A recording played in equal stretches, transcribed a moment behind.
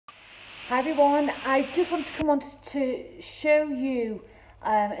Hi everyone, I just wanted to come on to show you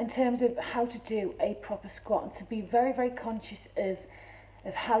in terms of how to do a proper squat and to be very, very conscious of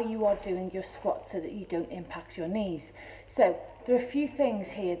how you are doing your squat so that you don't impact your knees. So there are a few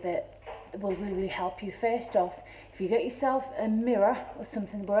things here that will really help you. First off, if you get yourself a mirror or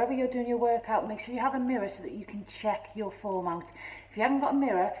something, wherever you're doing your workout, make sure you have a mirror so that you can check your form out. If you haven't got a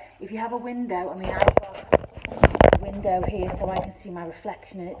mirror, if you have a window, I've got window here so I can see my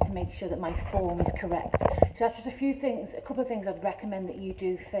reflection in it to make sure that my form is correct. So that's just a couple of things I'd recommend that you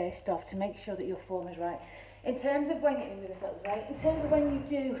do first off to make sure that your form is right. In terms of when you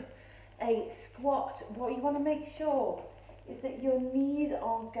do a squat, what you want to make sure is that your knees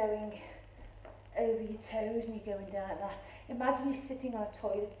aren't going over your toes and you're going down like that. Imagine you're sitting on a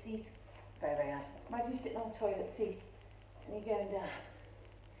toilet seat. Very, very nice. Imagine you're sitting on a toilet seat and you're going down.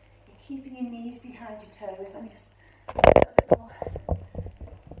 You're keeping your knees behind your toes. Let me just a little bit more.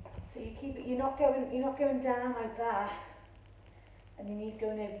 So you keep it. You're not going down like that, and your knees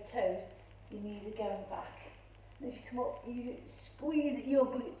going over your toes. Your knees are going back. And as you come up, you squeeze your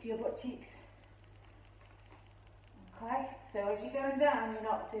glutes, your butt cheeks. Okay. So as you're going down, you're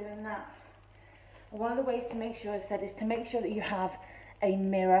not doing that. And one of the ways to make sure, as I said, is to make sure that you have a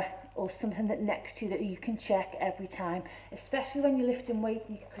mirror or something that next to you that you can check every time, especially when you're lifting weights,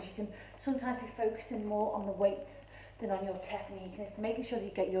 because you can sometimes be focusing more on the weights than on your technique. And it's making sure that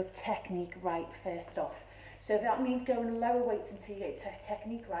you get your technique right first off. So if that means going lower weights until you get your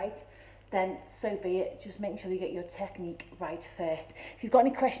technique right, then so be it. Just making sure you get your technique right first. If you've got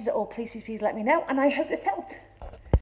any questions at all, please let me know, and I hope this helped.